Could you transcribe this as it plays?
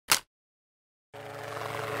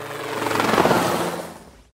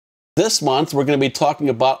this month, we're going to be talking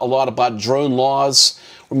about a lot about drone laws.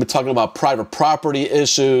 We're going to be talking about private property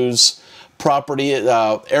issues,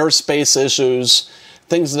 airspace issues,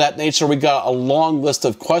 things of that nature. We got a long list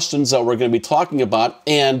of questions that we're going to be talking about,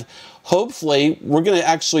 and hopefully we're going to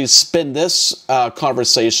actually spin this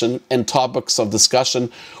conversation in topics of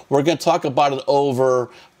discussion. We're going to talk about it over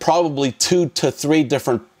probably 2 to 3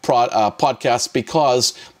 different podcasts,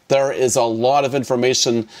 because there is a lot of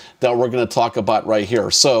information that we're going to talk about right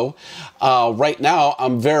here. So right now,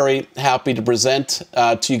 I'm very happy to present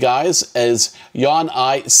to you guys as Jan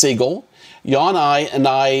I. Siegel. Jan and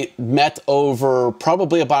I met over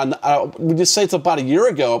probably about, would you say it's about a year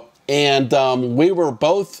ago, and we were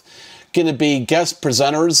both going to be guest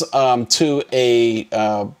presenters to a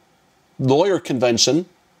lawyer convention.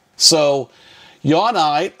 So Jan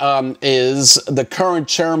is the current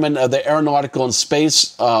chairman of the Aeronautical and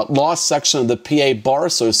Space Law Section of the PA Bar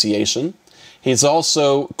Association. He's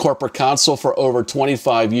also corporate counsel for over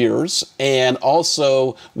 25 years, and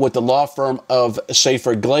also with the law firm of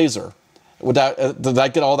Schaefer Glazer. Did I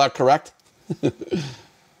get all that correct?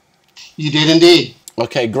 You did indeed.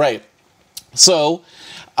 Okay, great. So,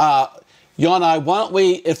 Jan, why don't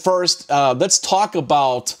we at first, let's talk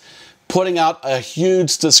about putting out a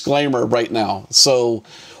huge disclaimer right now. So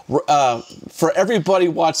for everybody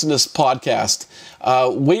watching this podcast,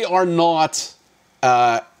 we are not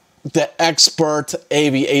the expert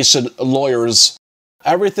aviation lawyers.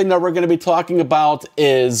 Everything that we're going to be talking about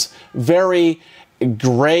is very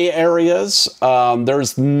gray areas.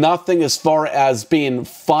 There's nothing as far as being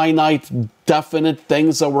finite, definite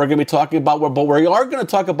things that we're going to be talking about, but we are going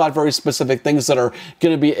to talk about very specific things that are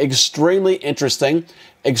going to be extremely interesting,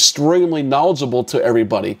 extremely knowledgeable to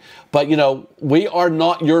everybody. But, you know, we are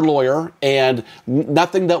not your lawyer, and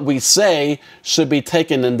nothing that we say should be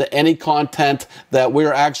taken into any content that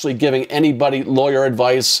we're actually giving anybody lawyer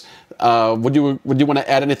advice. Would you want to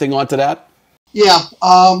add anything on to that? Yeah,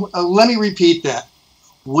 let me repeat that.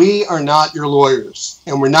 We are not your lawyers,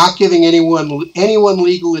 and we're not giving anyone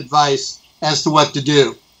legal advice as to what to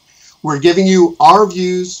do. We're giving you our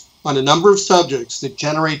views on a number of subjects that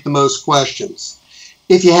generate the most questions.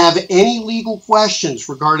 If you have any legal questions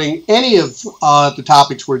regarding any of the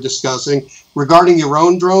topics we're discussing, regarding your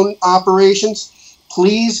own drone operations,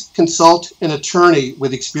 please consult an attorney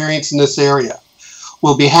with experience in this area.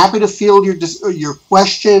 We'll be happy to field your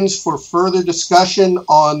questions for further discussion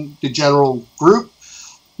on the general group,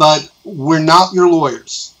 but we're not your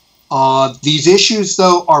lawyers. These issues,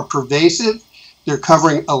 though, are pervasive. They're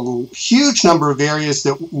covering a huge number of areas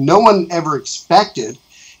that no one ever expected,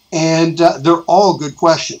 and they're all good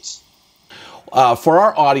questions. For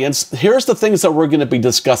our audience, here's the things that we're going to be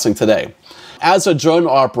discussing today. As a drone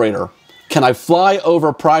operator, can I fly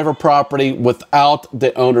over private property without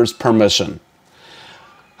the owner's permission?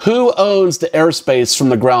 Who owns the airspace from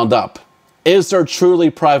the ground up? Is there truly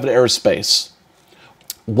private airspace?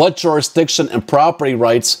 What jurisdiction and property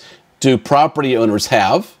rights do property owners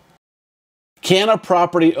have? Can a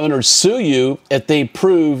property owner sue you if they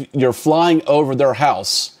prove you're flying over their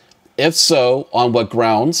house? If so, on what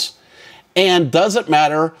grounds? And does it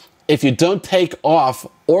matter if you don't take off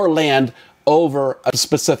or land over a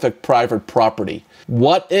specific private property?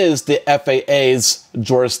 What is the FAA's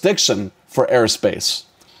jurisdiction for airspace?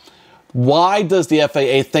 Why does the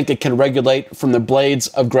FAA think it can regulate from the blades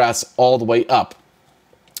of grass all the way up?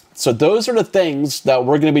 So those are the things that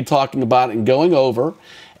we're going to be talking about and going over,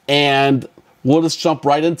 and we'll just jump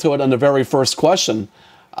right into it on the very first question.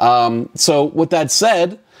 So with that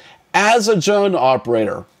said, as a drone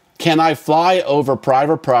operator, can I fly over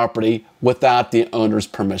private property without the owner's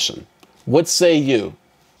permission? What say you?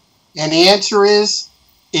 And the answer is,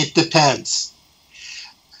 it depends.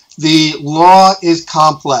 The law is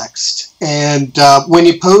complex, and when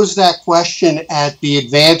you pose that question at the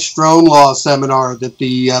Advanced Drone Law Seminar that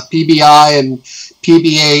the PBI and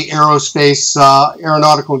PBA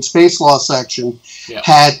Aeronautical and Space Law Section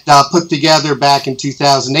had put together back in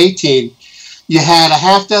 2018, you had a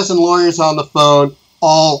half dozen lawyers on the phone,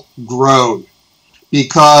 all groan,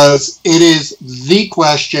 because it is the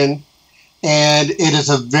question, and it is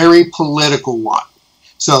a very political one.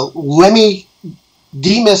 So let me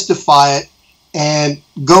demystify it and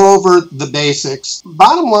go over the basics.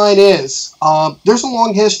 Bottom line is, there's a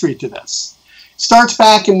long history to this. It starts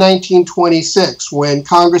back in 1926 when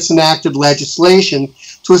Congress enacted legislation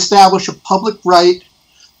to establish a public right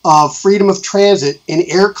of freedom of transit in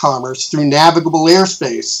air commerce through navigable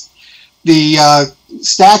airspace. The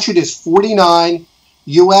statute is 49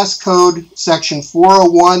 U.S. Code Section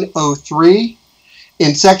 40103.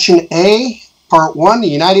 In Section A, Part 1, the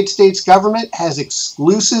United States government has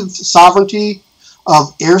exclusive sovereignty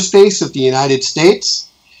of airspace of the United States.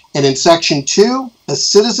 And in Section 2, a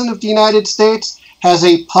citizen of the United States has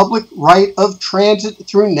a public right of transit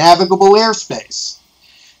through navigable airspace.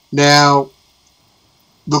 Now,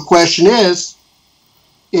 the question is,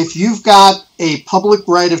 if you've got a public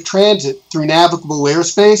right of transit through navigable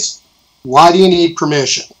airspace, why do you need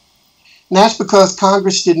permission? And that's because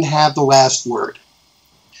Congress didn't have the last word.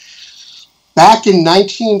 Back in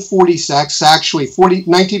 1946,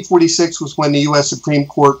 1946 was when the U.S. Supreme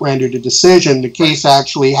Court rendered a decision. The case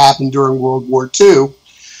actually happened during World War II.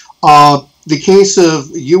 The case of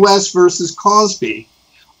U.S. versus Cosby,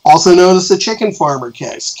 also known as the chicken farmer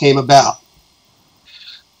case, came about.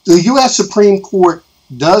 The U.S. Supreme Court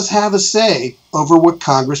does have a say over what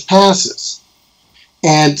Congress passes.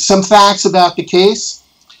 And some facts about the case: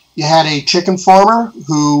 you had a chicken farmer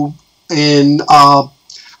who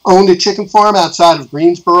owned a chicken farm outside of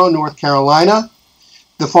Greensboro, North Carolina.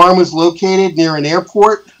 The farm was located near an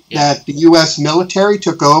airport that the U.S. military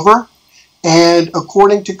took over. And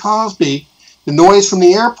according to Cosby, the noise from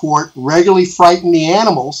the airport regularly frightened the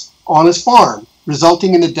animals on his farm,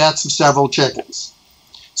 resulting in the deaths of several chickens.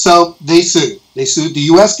 So they sued. They sued the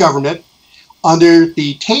U.S. government under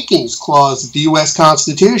the takings clause of the U.S.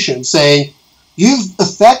 Constitution, saying, "You've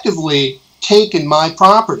effectively taken my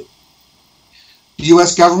property." The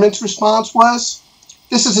U.S. government's response was,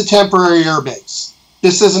 "This is a temporary airbase.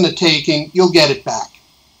 This isn't a taking. You'll get it back."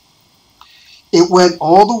 It went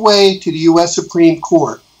all the way to the U.S. Supreme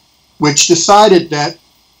Court, which decided that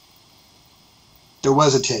there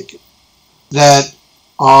was a taking, that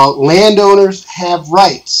landowners have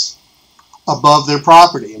rights above their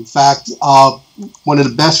property. In fact, one of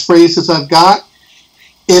the best phrases I've got,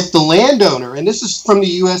 if the landowner, and this is from the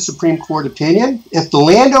U.S. Supreme Court opinion, if the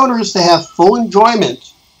landowner is to have full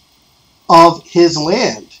enjoyment of his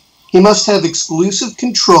land, he must have exclusive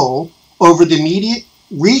control over the immediate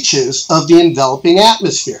reaches of the enveloping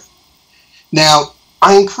atmosphere. Now,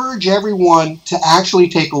 I encourage everyone to actually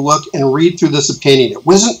take a look and read through this opinion. It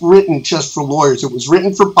wasn't written just for lawyers. It was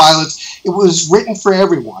written for pilots. It was written for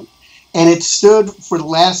everyone. And it stood for the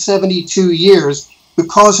last 72 years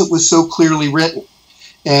because it was so clearly written.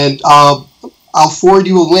 And I'll forward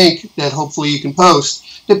you a link that hopefully you can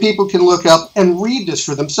post that people can look up and read this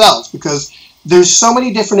for themselves, because there's so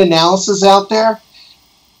many different analyses out there.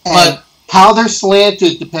 And how they're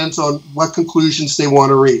slanted depends on what conclusions they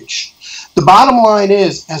want to reach. The bottom line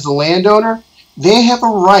is, as a landowner, they have a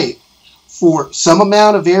right for some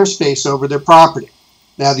amount of airspace over their property.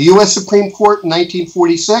 Now, the U.S. Supreme Court in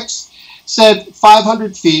 1946 said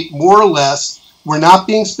 500 feet, more or less. We're not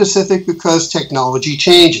being specific because technology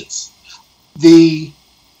changes. The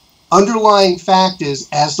underlying fact is,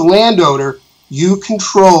 as the landowner, you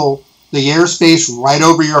control the airspace right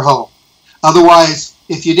over your home. Otherwise,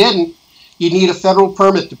 if you didn't, you'd need a federal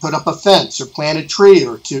permit to put up a fence or plant a tree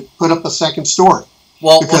or to put up a second story,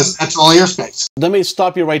 because that's all airspace. Let me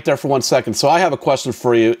stop you right there for 1 second. So I have a question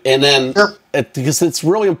for you, and then Sure. Because it's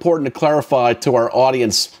really important to clarify to our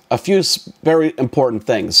audience a few very important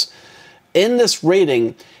things. In this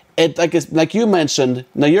rating, like you mentioned,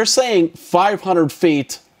 now you're saying 500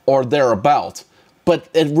 feet or thereabout, but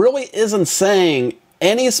it really isn't saying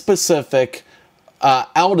any specific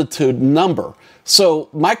altitude number. So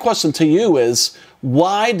my question to you is,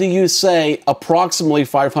 why do you say approximately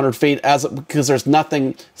 500 feet? Because there's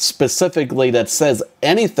nothing specifically that says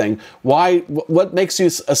anything. Why? What makes you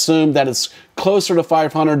assume that it's closer to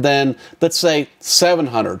 500 than, let's say,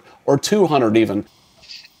 700 or 200 even?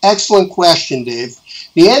 Excellent question, Dave.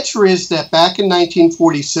 The answer is that back in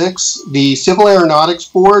 1946, the Civil Aeronautics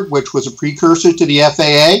Board, which was a precursor to the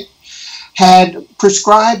FAA, had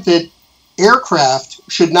prescribed that aircraft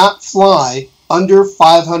should not fly under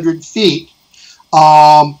 500 feet.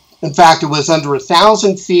 In fact, it was under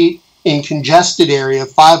 1,000 feet in congested area,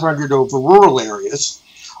 500 over rural areas.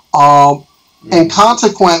 And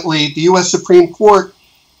consequently, the U.S. Supreme Court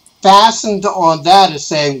fastened on that as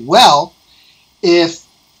saying, well, if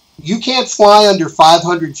you can't fly under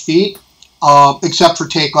 500 feet, except for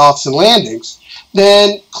takeoffs and landings,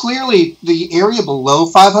 then clearly the area below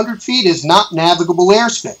 500 feet is not navigable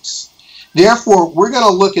airspace. Therefore, we're going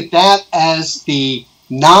to look at that as the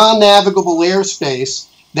non-navigable airspace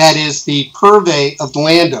that is the purvey of the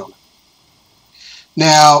landowner.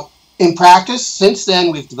 Now, in practice, since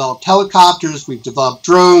then, we've developed helicopters, we've developed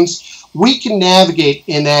drones. We can navigate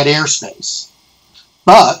in that airspace.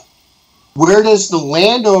 But where does the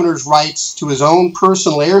landowner's rights to his own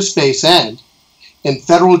personal airspace end and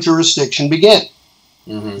federal jurisdiction begin?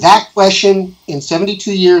 Mm-hmm. That question in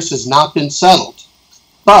 72 years has not been settled.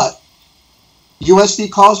 But U.S. v.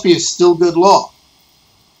 Cosby is still good law.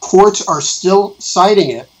 Courts are still citing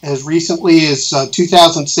it as recently as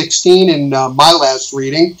 2016 in my last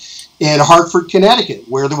reading in Hartford, Connecticut,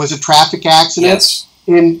 where there was a traffic accident Yes.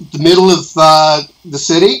 in the middle of the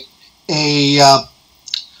city. A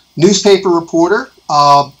newspaper reporter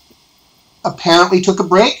apparently took a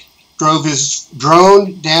break, drove his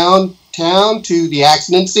drone downtown to the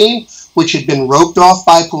accident scene, which had been roped off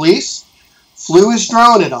by police, flew his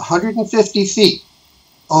drone at 150 feet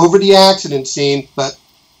over the accident scene, but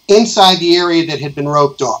inside the area that had been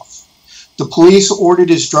roped off. The police ordered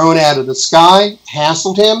his drone out of the sky,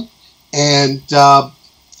 hassled him, and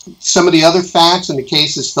some of the other facts in the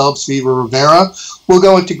case is Phelps v. Rivera. We'll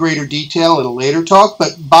go into greater detail in a later talk,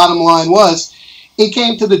 but bottom line was, it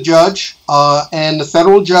came to the judge, and the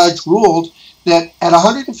federal judge ruled that at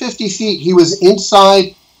 150 feet, he was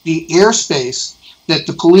inside the airspace that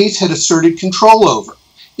the police had asserted control over.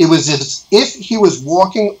 It was as if he was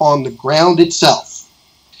walking on the ground itself.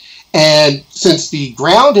 And since the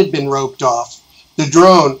ground had been roped off, the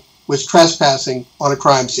drone was trespassing on a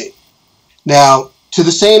crime scene. Now, to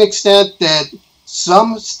the same extent that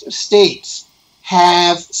some states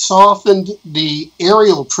have softened the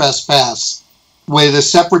aerial trespass with a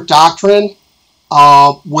separate doctrine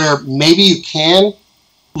where maybe you can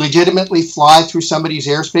legitimately fly through somebody's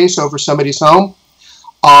airspace over somebody's home.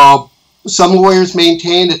 Some lawyers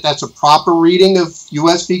maintain that that's a proper reading of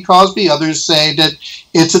U.S. v. Cosby. Others say that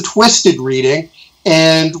it's a twisted reading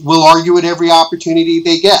and will argue at every opportunity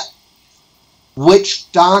they get.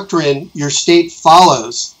 Which doctrine your state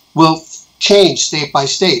follows will change state by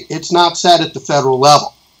state. It's not set at the federal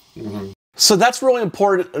level. Mm-hmm. So that's really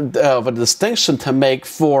important of a distinction to make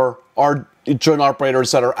for our drone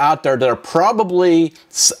operators that are out there that are probably,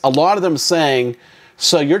 a lot of them saying,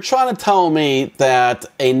 so you're trying to tell me that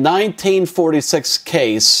a 1946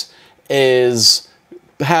 case is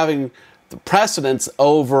having precedence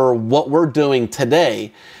over what we're doing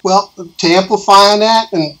today? Well, to amplify on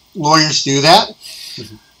that, and lawyers do that,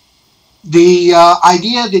 mm-hmm. The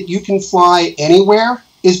idea that you can fly anywhere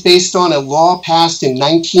is based on a law passed in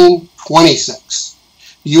 1926.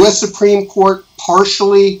 The U.S. Supreme Court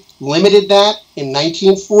partially limited that in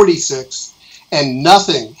 1946, and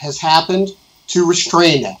nothing has happened to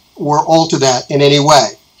restrain that or alter that in any way.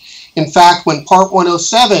 In fact, when Part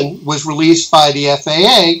 107 was released by the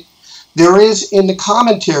FAA, there is in the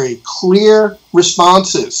commentary clear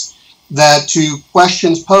responses that to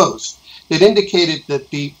questions posed that indicated that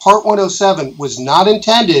the Part 107 was not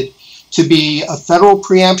intended to be a federal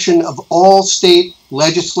preemption of all state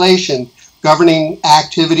legislation governing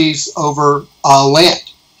activities over land.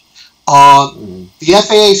 The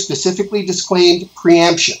FAA specifically disclaimed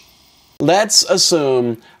preemption. Let's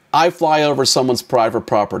assume I fly over someone's private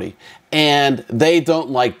property and they don't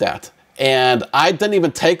like that. And I didn't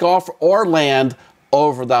even take off or land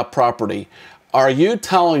over that property. Are you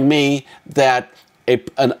telling me that a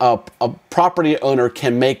property owner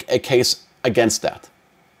can make a case against that?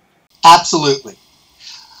 Absolutely.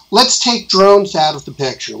 Let's take drones out of the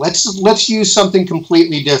picture. Let's use something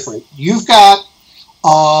completely different. You've got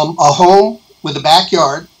a home with a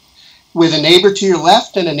backyard with a neighbor to your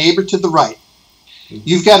left and a neighbor to the right.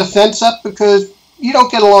 You've got a fence up because you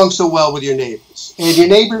don't get along so well with your neighbors. And your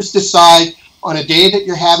neighbors decide on a day that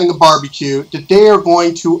you're having a barbecue that they are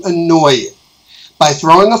going to annoy you by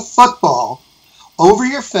throwing a football over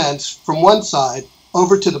your fence from one side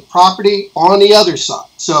over to the property on the other side.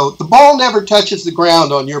 So the ball never touches the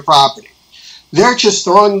ground on your property. They're just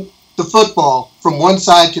throwing the football from one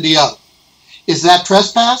side to the other. Is that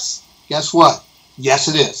trespass? Guess what? Yes,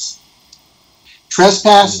 it is.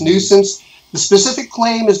 Trespass, nuisance. The specific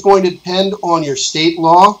claim is going to depend on your state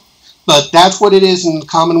law, but that's what it is in the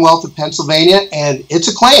Commonwealth of Pennsylvania, and it's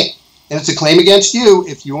a claim. And it's a claim against you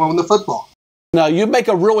if you own the football. Now, you make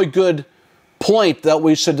a really good point that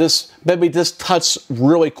we should maybe just touch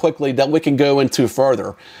really quickly that we can go into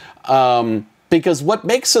further. Because what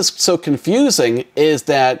makes this so confusing is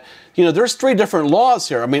that, you know, there's three different laws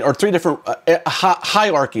here. I mean, or three different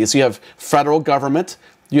hierarchies. You have federal government,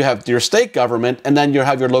 you have your state government, and then you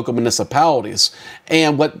have your local municipalities.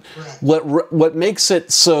 And what makes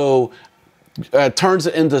it so, turns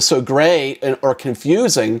it into so gray or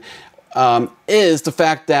confusing is the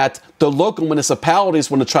fact that the local municipalities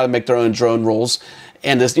want to try to make their own drone rules,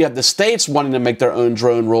 and you have the states wanting to make their own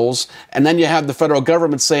drone rules, and then you have the federal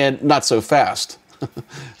government saying, not so fast.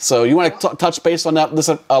 So you want to touch base on that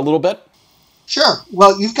a little bit? Sure.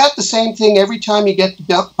 Well, you've got the same thing every time you get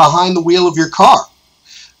behind the wheel of your car.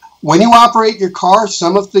 When you operate your car,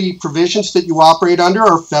 some of the provisions that you operate under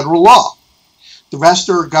are federal law. The rest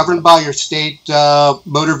are governed by your state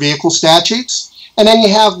motor vehicle statutes. And then you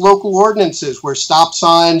have local ordinances where stop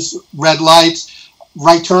signs, red lights,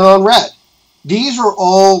 right turn on red. These are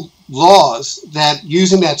all laws that,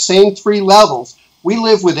 using that same 3 levels, we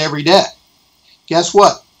live with every day. Guess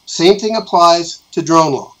what? Same thing applies to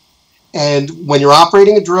drone law. And when you're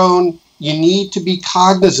operating a drone, you need to be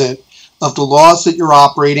cognizant of the laws that you're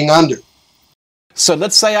operating under. So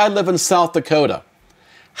let's say I live in South Dakota.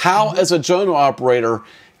 How, as a drone operator,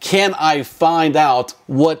 can I find out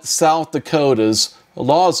what South Dakota's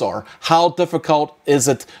laws are? How difficult is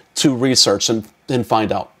it to research and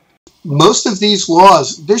find out? Most of these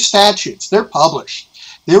laws, they're statutes, they're published.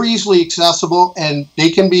 They're easily accessible, and they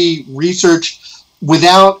can be researched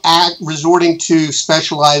without resorting to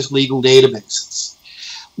specialized legal databases.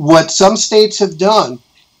 What some states have done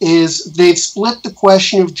is they've split the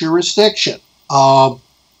question of jurisdiction. They'll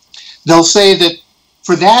say that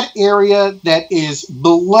for that area that is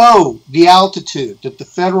below the altitude that the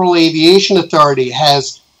Federal Aviation Authority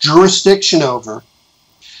has jurisdiction over,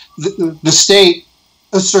 the state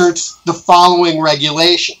asserts the following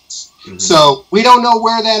regulations. Mm-hmm. So we don't know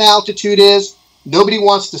where that altitude is. Nobody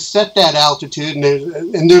wants to set that altitude,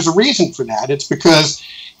 and there's a reason for that. It's because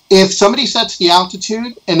if somebody sets the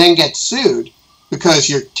altitude and then gets sued because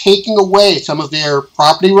you're taking away some of their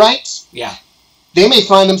property rights, yeah, they may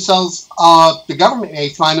find themselves, the government may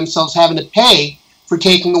find themselves having to pay for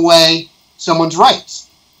taking away someone's rights.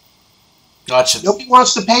 Gotcha. Nobody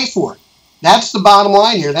wants to pay for it. That's the bottom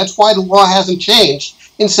line here. That's why the law hasn't changed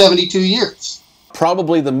in 72 years.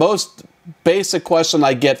 Probably the most basic question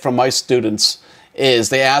I get from my students is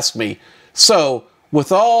they ask me, so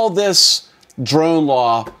with all this drone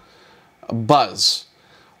law buzz,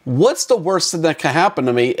 what's the worst thing that can happen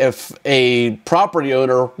to me if a property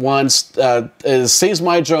owner sees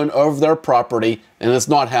my drone over their property and is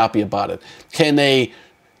not happy about it? Can they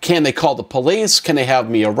call the police? Can they have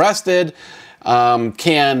me arrested?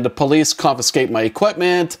 Can the police confiscate my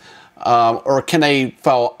equipment? Or can they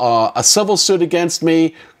file a civil suit against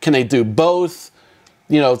me? Can they do both?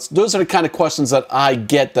 You know, those are the kind of questions that I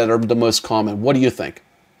get that are the most common. What do you think?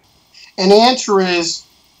 And the answer is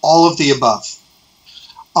all of the above.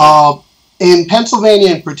 In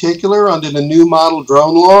Pennsylvania in particular, under the new model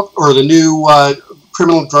drone law, or the new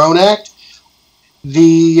Criminal Drone Act,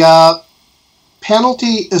 the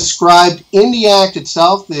penalty ascribed in the act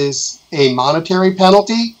itself is a monetary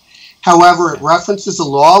penalty. However, it references a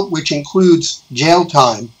law which includes jail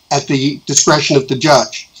time at the discretion of the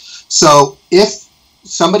judge. So if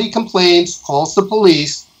somebody complains, calls the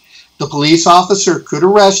police officer could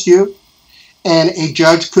arrest you, and a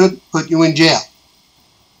judge could put you in jail.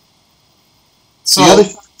 So the other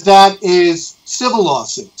side of that is civil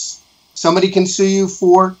lawsuits. Somebody can sue you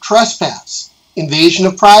for trespass, invasion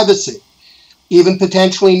of privacy, even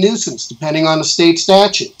potentially nuisance, depending on the state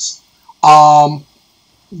statutes.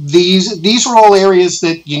 These are all areas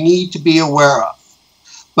that you need to be aware of.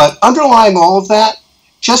 But underlying all of that,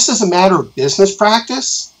 just as a matter of business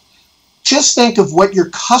practice, just think of what your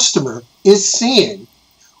customer is seeing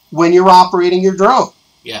when you're operating your drone.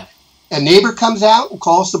 Yeah. A neighbor comes out and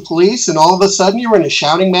calls the police, and all of a sudden you're in a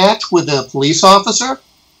shouting match with a police officer.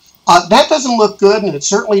 That doesn't look good, and it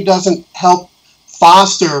certainly doesn't help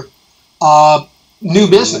foster new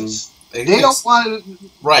business. They don't want to.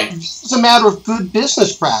 Right. It's a matter of good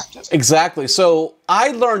business practice. Exactly. So I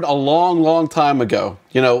learned a long, long time ago,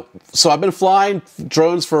 so I've been flying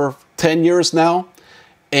drones for 10 years now.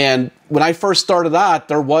 And when I first started out,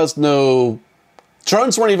 there was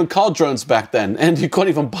drones weren't even called drones back then, and you couldn't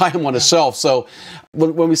even buy them on a shelf. So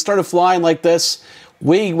when we started flying like this,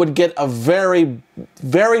 we would get a very,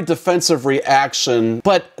 very defensive reaction.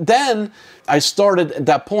 But then I started at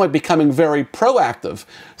that point becoming very proactive.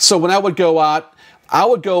 So when I would go out, I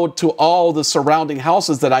would go to all the surrounding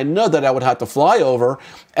houses that I know that I would have to fly over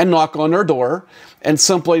and knock on their door and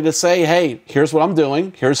simply to say, hey, here's what I'm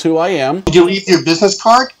doing. Here's who I am. Did you leave your business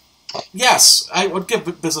card? Yes, I would give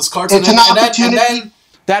business cards. It's an opportunity. And then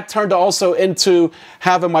that turned also into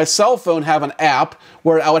having my cell phone have an app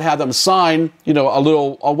where I would have them sign,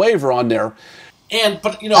 a waiver on there.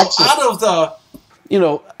 But out of the,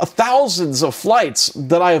 thousands of flights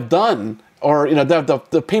that I have done, or,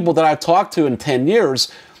 the people that I've talked to in 10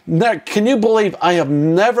 years, can you believe I have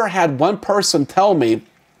never had one person tell me,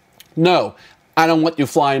 no, I don't want you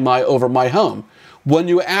flying over my home, when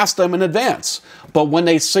you ask them in advance. But when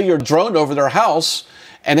they see your drone over their house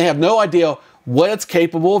and they have no idea what it's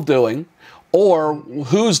capable of doing or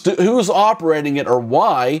who's operating it or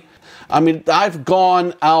why, I mean, I've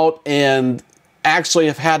gone out and actually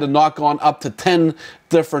have had to knock on up to 10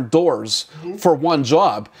 different doors for one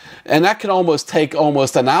job. And that can almost take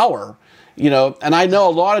an hour. And I know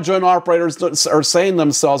a lot of drone operators are saying to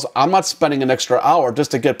themselves, I'm not spending an extra hour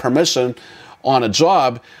just to get permission on a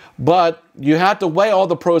job. But you have to weigh all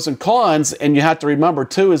the pros and cons, and you have to remember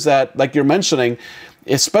too is that, like you're mentioning,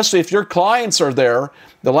 especially if your clients are there,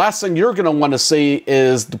 the last thing you're going to want to see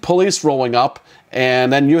is the police rolling up,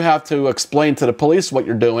 and then you have to explain to the police what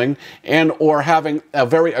you're doing, and or having a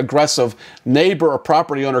very aggressive neighbor or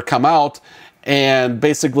property owner come out and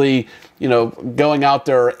basically, going out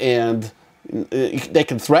there, and they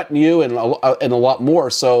can threaten you and a lot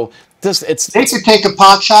more. So they could take a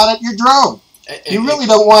pot shot at your drone. You really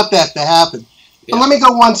don't want that to happen. But let me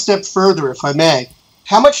go one step further, if I may.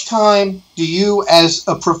 How much time do you, as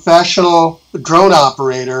a professional drone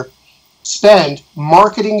operator, spend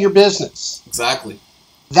marketing your business? Exactly.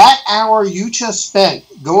 That hour you just spent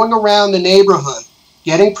going around the neighborhood,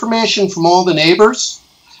 getting permission from all the neighbors,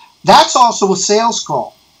 that's also a sales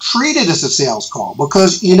call. Treat it as a sales call,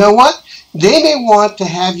 because you know what? They may want to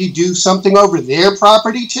have you do something over their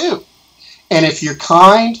property too. And if you're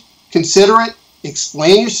kind, considerate,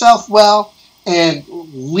 explain yourself well, and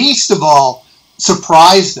least of all,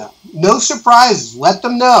 surprise them. No surprises. Let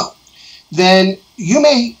them know. Then you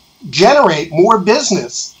may generate more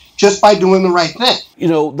business just by doing the right thing.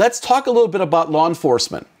 Let's talk a little bit about law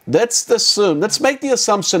enforcement. Let's make the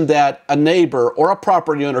assumption that a neighbor or a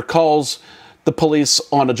property owner calls the police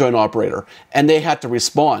on a drone operator and they had to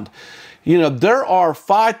respond. There are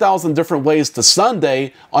 5,000 different ways to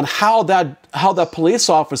Sunday on how that police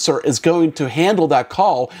officer is going to handle that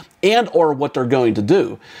call and or what they're going to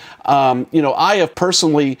do. I have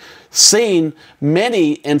personally seen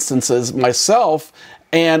many instances myself,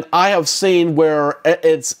 and I have seen where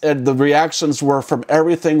the reactions were from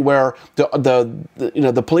everything where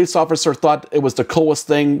the police officer thought it was the coolest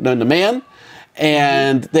thing known to man,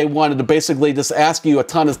 and they wanted to basically just ask you a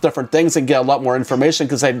ton of different things and get a lot more information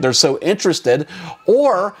because they're so interested.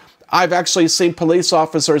 Or I've actually seen police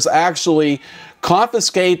officers actually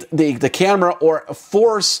confiscate the camera or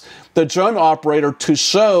force the drone operator to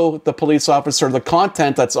show the police officer the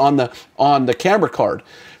content that's on the camera card.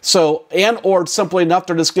 So, or simply enough,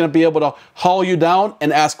 they're just going to be able to haul you down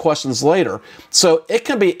and ask questions later. So it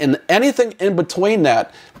can be in anything in between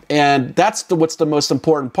that. And that's what's the most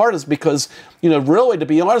important part, is because, really, to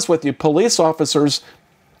be honest with you, police officers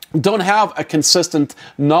don't have a consistent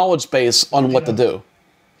knowledge base on what to do.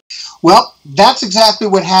 Well, that's exactly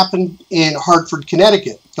what happened in Hartford,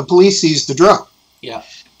 Connecticut. The police seized the drone. Yeah.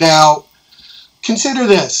 Now, consider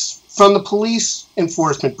this from the police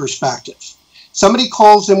enforcement perspective. Somebody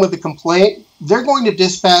calls in with a complaint, they're going to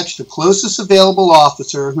dispatch the closest available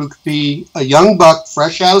officer, who could be a young buck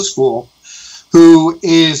fresh out of school, who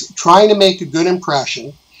is trying to make a good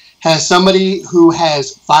impression, has somebody who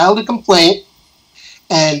has filed a complaint,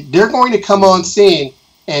 and they're going to come on scene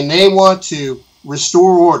and they want to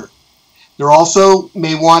restore order. They also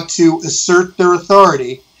may want to assert their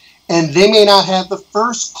authority, and they may not have the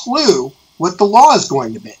first clue what the law is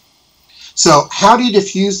going to be. So how do you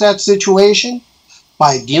diffuse that situation?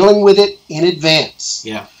 By dealing with it in advance.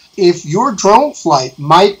 Yeah. If your drone flight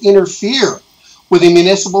might interfere with a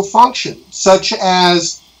municipal function, such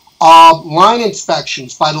as line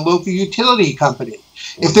inspections by the local utility company,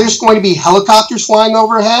 if there's going to be helicopters flying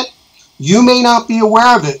overhead, you may not be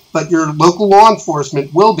aware of it, but your local law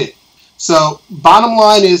enforcement will be. So bottom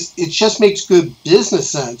line is, it just makes good business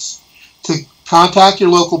sense to contact your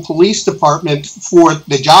local police department for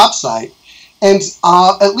the job site and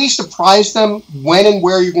at least apprise them when and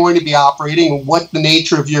where you're going to be operating and what the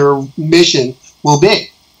nature of your mission will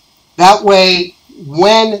be. That way,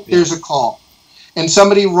 when there's a call and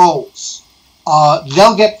somebody rolls,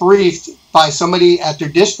 they'll get briefed by somebody at their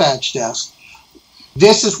dispatch desk.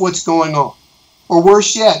 This is what's going on. Or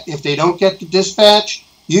worse yet, if they don't get the dispatch,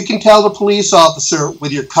 you can tell the police officer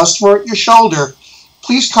with your customer at your shoulder,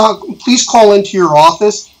 please call into your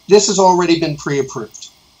office. This has already been pre-approved.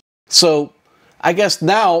 So I guess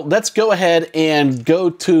now let's go ahead and go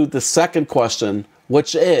to the second question,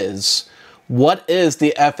 which is, what is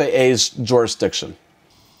the FAA's jurisdiction?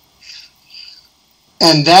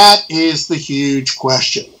 And that is the huge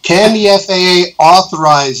question. Can the FAA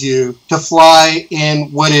authorize you to fly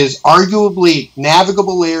in what is arguably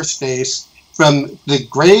navigable airspace from the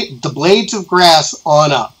blades of grass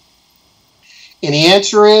on up? And the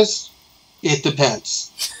answer is, it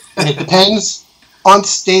depends. And it depends on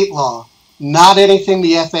state law, not anything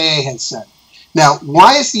the FAA has said. Now,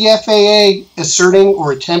 why is the FAA asserting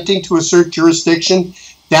or attempting to assert jurisdiction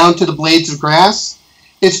down to the blades of grass?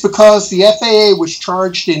 It's because the FAA was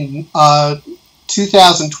charged in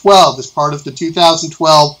 2012 as part of the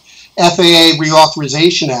 2012 FAA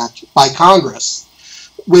Reauthorization Act by Congress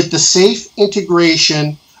with the safe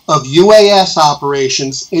integration of UAS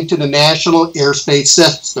operations into the national airspace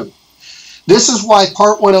system. This is why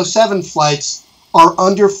Part 107 flights are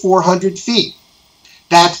under 400 feet.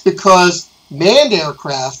 That's because manned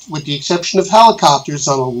aircraft, with the exception of helicopters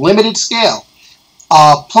on a limited scale,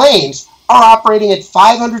 planes are operating at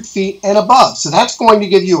 500 feet and above. So that's going to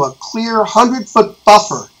give you a clear 100-foot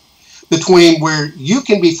buffer between where you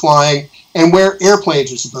can be flying and where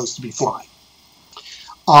airplanes are supposed to be flying.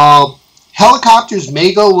 Helicopters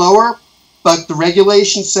may go lower, but the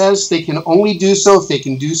regulation says they can only do so if they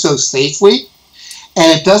can do so safely.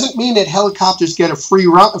 And it doesn't mean that helicopters get a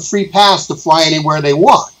free pass to fly anywhere they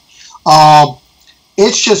want.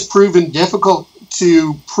 It's just proven difficult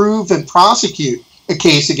to prove and prosecute a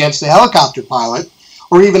case against a helicopter pilot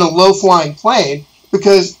or even a low-flying plane,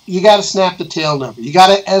 because you got to snap the tail number. You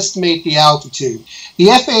got to estimate the altitude. The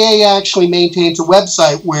FAA actually maintains a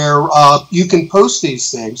website where you can post these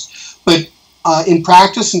things, but in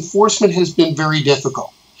practice, enforcement has been very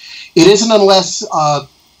difficult. It isn't unless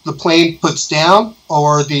the plane puts down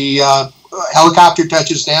or the helicopter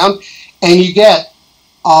touches down, and you get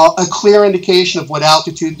a clear indication of what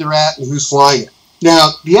altitude they're at and who's flying it.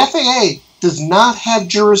 Now, the FAA does not have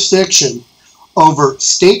jurisdiction over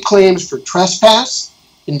state claims for trespass,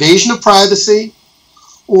 invasion of privacy,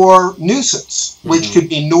 or nuisance, which could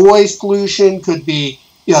be noise pollution, could be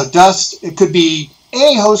dust, it could be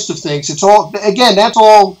any host of things. It's all, again, that's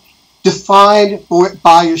all defined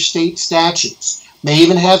by your state statutes. May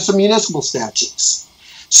even have some municipal statutes.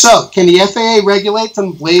 So, can the FAA regulate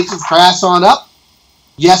from blades of grass on up?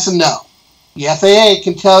 Yes and no. The FAA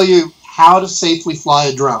can tell you how to safely fly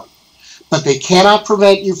a drone, but they cannot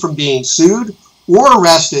prevent you from being sued or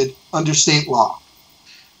arrested under state law.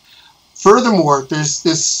 Furthermore,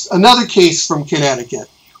 there's another case from Connecticut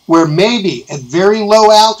where maybe at very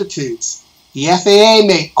low altitudes, the FAA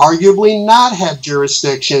may arguably not have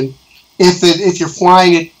jurisdiction if you're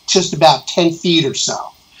flying at just about 10 feet or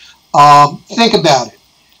so. Think about it.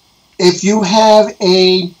 If you have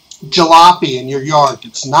a jalopy in your yard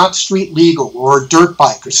that's not street legal, or a dirt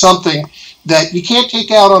bike or something that you can't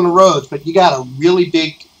take out on the roads, but you got a really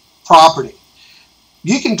big property,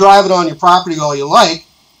 you can drive it on your property all you like.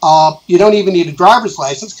 You don't even need a driver's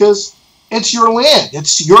license because it's your land.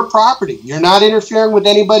 It's your property. You're not interfering with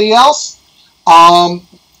anybody else.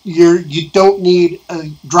 You don't need a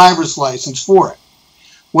driver's license for it.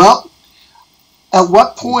 Well, at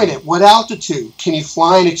what point, at what altitude can you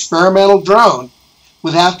fly an experimental drone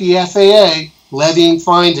without the FAA levying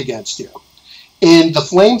fines against you? In the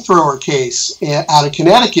flamethrower case out of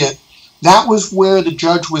Connecticut, that was where the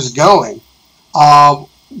judge was going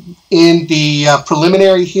in the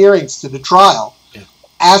preliminary hearings to the trial,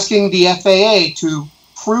 asking the FAA to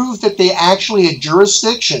prove that they actually had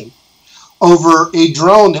jurisdiction over a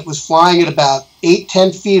drone that was flying at about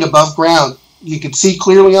 8-10 feet above ground. You could see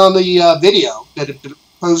clearly on the video that had been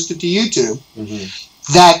posted to YouTube,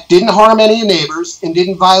 that didn't harm any neighbors and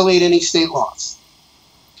didn't violate any state laws.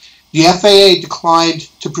 The FAA declined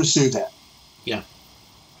to pursue that. Yeah.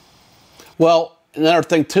 Well, another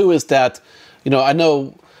thing too is that, I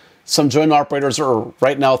know some drone operators are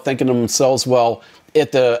right now thinking to themselves, well,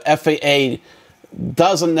 if the FAA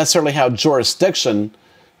doesn't necessarily have jurisdiction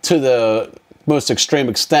to the most extreme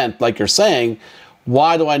extent, like you're saying,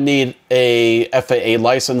 why do I need a FAA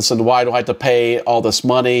license, and why do I have to pay all this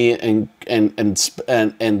money and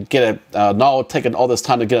get a knowledge, taking all this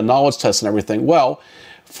time to get a knowledge test and everything? Well,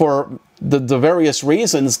 for the various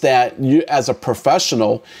reasons that you, as a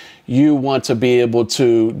professional, you want to be able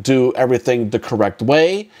to do everything the correct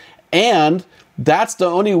way, and that's the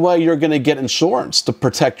only way you're going to get insurance to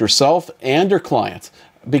protect yourself and your client.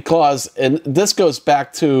 Because, and this goes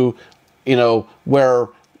back to, where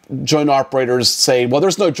drone operators say, well,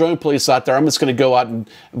 there's no drone police out there. I'm just going to go out and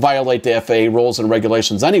violate the FAA rules and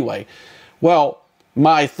regulations anyway. Well,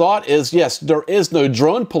 my thought is, yes, there is no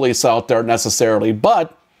drone police out there necessarily,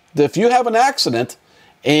 but if you have an accident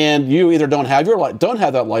and you either don't have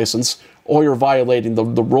that license, or you're violating the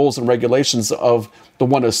rules and regulations of the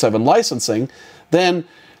 107 licensing, then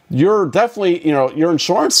you're definitely, your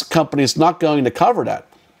insurance company is not going to cover that.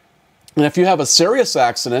 And if you have a serious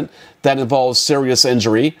accident that involves serious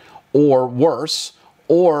injury or worse,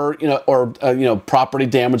 or property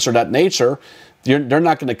damage or that nature, they're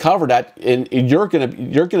not going to cover that, and you're going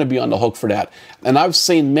to be on the hook for that. And I've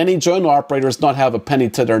seen many drone operators not have a penny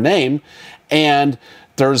to their name, and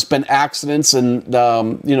there's been accidents, and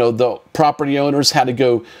the property owners had to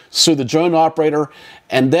go sue the drone operator,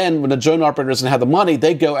 and then when the drone operator doesn't have the money,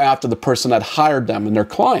 they go after the person that hired them and their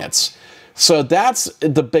clients. So that's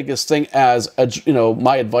the biggest thing. As a,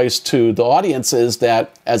 my advice to the audience is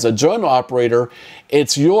that as a drone operator,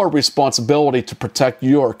 it's your responsibility to protect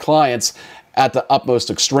your clients at the utmost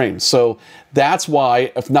extreme. So that's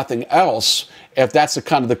why, if nothing else, if that's the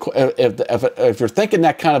kind of if you're thinking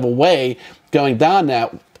that kind of a way, going down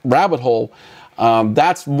that rabbit hole,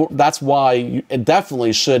 that's why you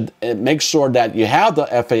definitely should make sure that you have the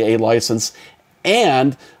FAA license,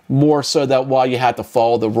 and more so that why you have to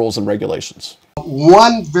follow the rules and regulations.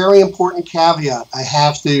 One very important caveat I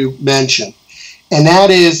have to mention, and that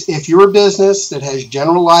is if you're a business that has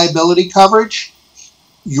general liability coverage,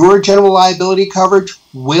 your general liability coverage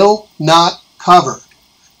will not cover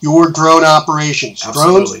your drone operations.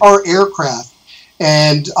 Absolutely. Drones are aircraft.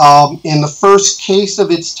 And in the first case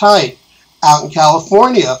of its type out in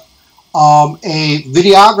California, a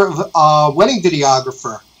wedding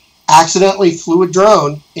videographer accidentally flew a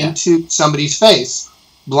drone into somebody's face,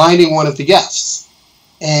 blinding one of the guests,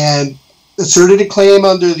 and asserted a claim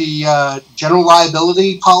under the general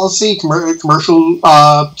liability policy, commercial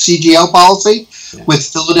CGL policy, with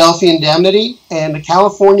Philadelphia indemnity, and the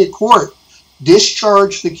California court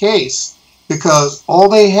discharged the case because all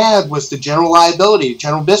they had was the general liability,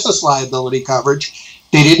 general business liability coverage.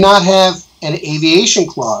 They did not have an aviation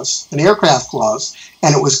clause, an aircraft clause,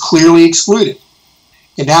 and it was clearly excluded.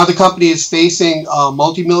 And now the company is facing a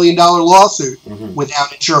multi-million-dollar lawsuit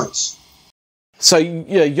without insurance. So,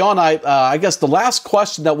 Jan, I guess the last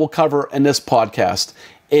question that we'll cover in this podcast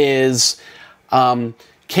is,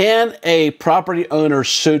 can a property owner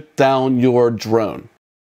shoot down your drone?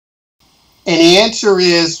 And the answer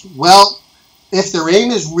is, well, if their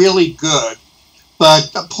aim is really good, but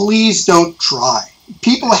please don't try.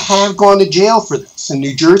 People have gone to jail for this. In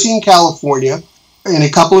New Jersey and California, in a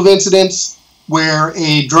couple of incidents where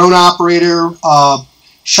a drone operator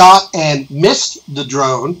shot and missed the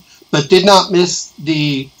drone, but did not miss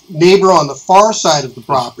the neighbor on the far side of the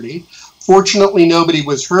property. Fortunately, nobody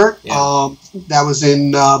was hurt. That was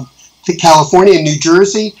in California and New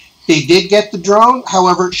Jersey. They did get the drone.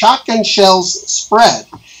 However, shotgun shells spread.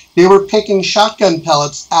 They were picking shotgun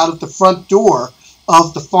pellets out of the front door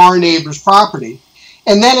of the far neighbor's property.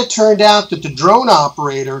 And then it turned out that the drone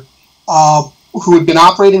operator, who had been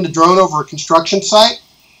operating the drone over a construction site,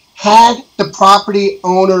 had the property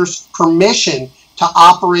owner's permission to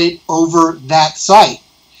operate over that site.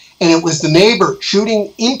 And it was the neighbor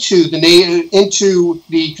shooting into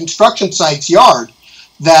the construction site's yard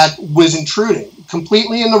that was intruding.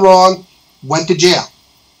 Completely in the wrong, went to jail.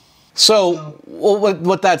 So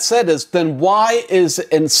what that said is, then why is,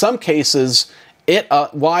 in some cases,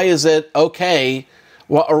 why is it okay,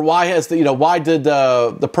 or why has why did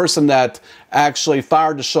the person that actually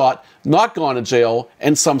fired the shot not gone to jail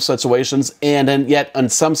in some situations, and then yet in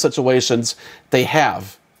some situations they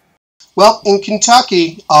have? Well, in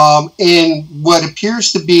Kentucky, in what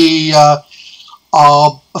appears to be a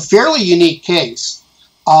fairly unique case,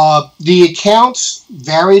 the accounts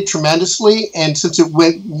varied tremendously, and since it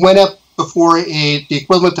went up before the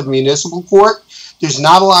equivalent of municipal court, there's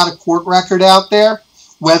not a lot of court record out there,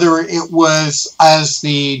 whether it was, as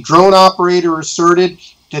the drone operator asserted,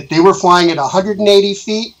 that they were flying at 180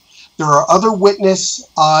 feet. There are other witness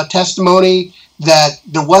testimony that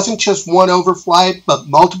there wasn't just one overflight, but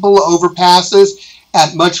multiple overpasses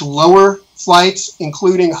at much lower flights,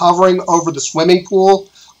 including hovering over the swimming pool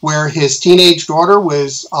where his teenage daughter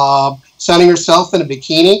was sunning herself in a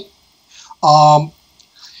bikini.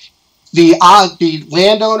 The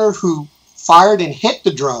landowner who fired and hit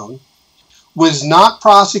the drone was not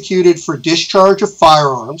prosecuted for discharge of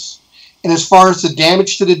firearms. And as far as the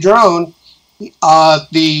damage to the drone,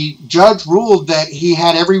 the judge ruled that he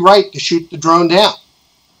had every right to shoot the drone down.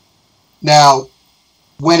 Now,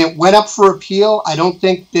 when it went up for appeal, I don't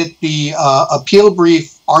think that the appeal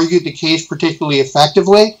brief argued the case particularly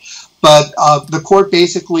effectively, but the court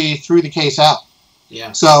basically threw the case out.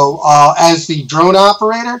 Yeah. So as the drone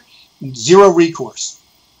operator, zero recourse.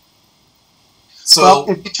 So, well,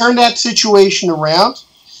 if you turn that situation around,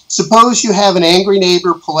 suppose you have an angry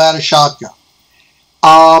neighbor pull out a shotgun.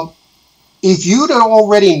 If you'd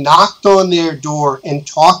already knocked on their door and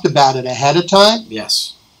talked about it ahead of time,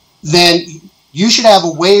 yes, then you should have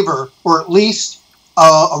a waiver, or at least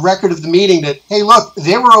a record of the meeting that, hey, look,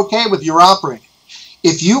 they were okay with your operating.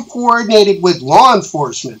 If you coordinated with law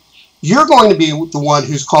enforcement, you're going to be the one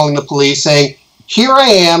who's calling the police saying, here I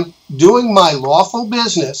am doing my lawful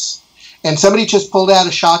business, and somebody just pulled out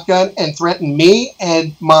a shotgun and threatened me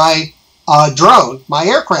and my drone, my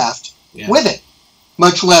aircraft, with it,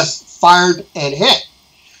 much less fired and hit.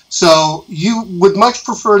 So you would much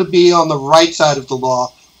prefer to be on the right side of the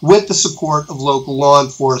law with the support of local law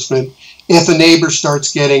enforcement if a neighbor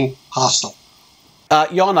starts getting hostile.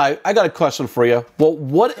 Jan, I got a question for you. Well,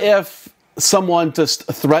 what if someone just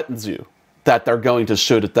threatens you that they're going to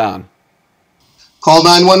shoot it down? Call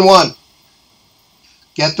 911.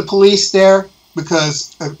 Get the police there,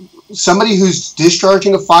 because somebody who's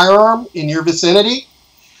discharging a firearm in your vicinity,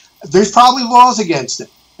 there's probably laws against it.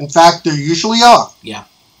 In fact, there usually are. Yeah.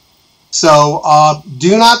 So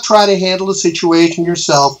do not try to handle the situation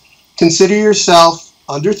yourself. Consider yourself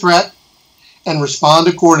under threat and respond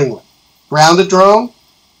accordingly. Ground the drone,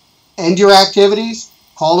 end your activities,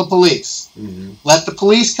 call the police. Mm-hmm. Let the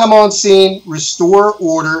police come on scene, restore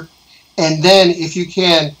order, and then, if you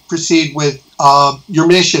can, proceed with your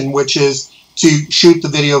mission, which is to shoot the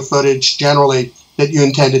video footage generally that you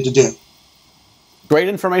intended to do. Great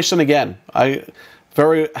information again. I'm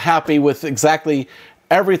very happy with exactly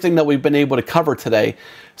everything that we've been able to cover today.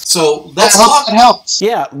 So That helps.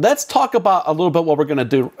 Yeah, let's talk about a little bit what we're going to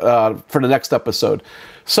do for the next episode.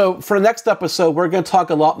 So for the next episode, we're going to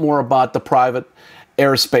talk a lot more about the private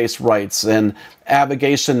airspace rights and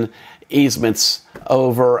navigation easements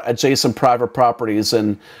over adjacent private properties.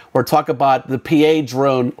 And we're talking about the PA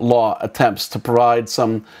drone law attempts to provide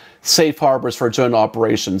some safe harbors for drone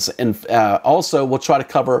operations. And also we'll try to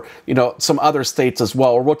cover, some other states as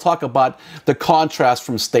well. Or we'll talk about the contrast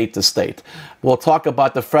from state to state. We'll talk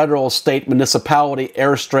about the federal, state, municipality,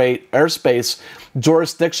 airspace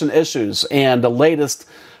jurisdiction issues and the latest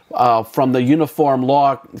from the Uniform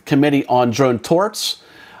Law Committee on Drone Torts.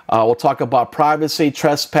 We'll talk about privacy,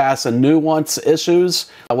 trespass, and nuance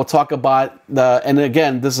issues. We'll talk about and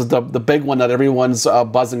again, this is the big one that everyone's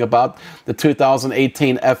buzzing about, the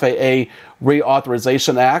 2018 FAA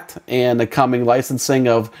Reauthorization Act and the coming licensing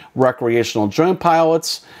of recreational drone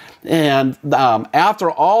pilots. And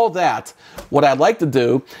after all that, what I'd like to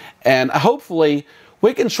do, and hopefully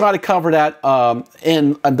we can try to cover that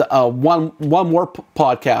in one more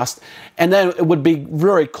podcast. And then it would be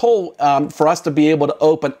very cool for us to be able to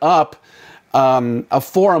open up a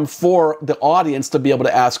forum for the audience to be able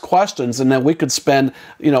to ask questions. And then we could spend,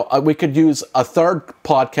 we could use a third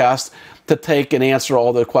podcast to take and answer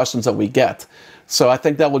all the questions that we get. So I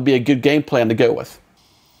think that would be a good game plan to go with.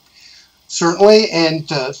 Certainly, and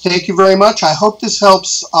thank you very much. I hope this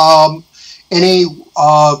helps any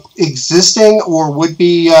existing or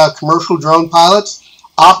would-be commercial drone pilots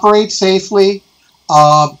operate safely.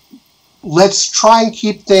 Let's try and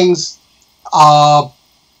keep things on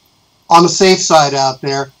the safe side out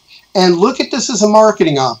there, and look at this as a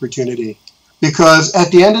marketing opportunity, because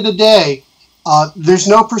at the end of the day, there's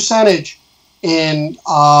no percentage in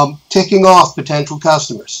ticking off potential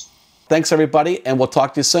customers. Thanks, everybody, and we'll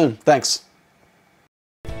talk to you soon. Thanks.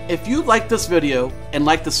 If you like this video and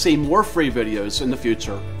like to see more free videos in the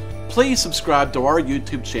future, please subscribe to our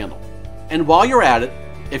YouTube channel. And while you're at it,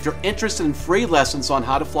 if you're interested in free lessons on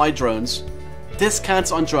how to fly drones,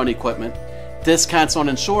 discounts on drone equipment, discounts on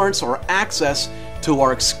insurance, or access to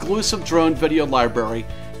our exclusive drone video library,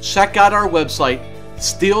 check out our website,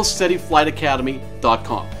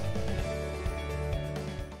 steelcityflightacademy.com.